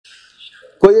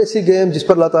कोई ऐसी गेम जिस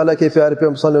पर अल्लाह ताला के प्यारे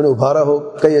पैगंबर सल्लल्लाहु अलैहि वसल्लम ने उभारा हो,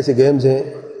 कई ऐसे गेम्स हैं,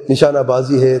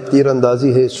 निशानाबाजी है,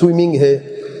 तीरंदाजी है, स्विमिंग है,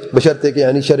 बशर्ते कि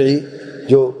यानी शरई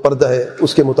जो पर्दा है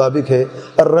उसके मुताबिक है,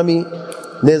 अर्रमी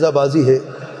नेज़ाबाजी है,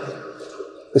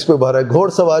 इस पर उभारा है,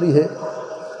 घोड़सवारी है।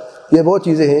 ये वो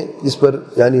चीज़ें हैं जिस पर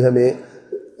यानी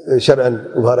हमें शरअन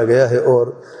उभारा गया है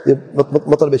और ये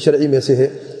मतलब शरई में से है।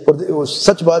 और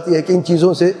सच बात यह है कि इन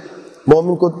चीज़ों से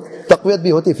मोमिन को तक़वियत भी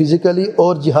होती है फिज़िकली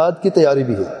और जिहाद की तैयारी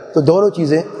भी है, तो दोनों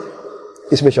चीज़ें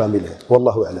इसमें शामिल हैं।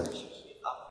 वल्लाहु अअलम।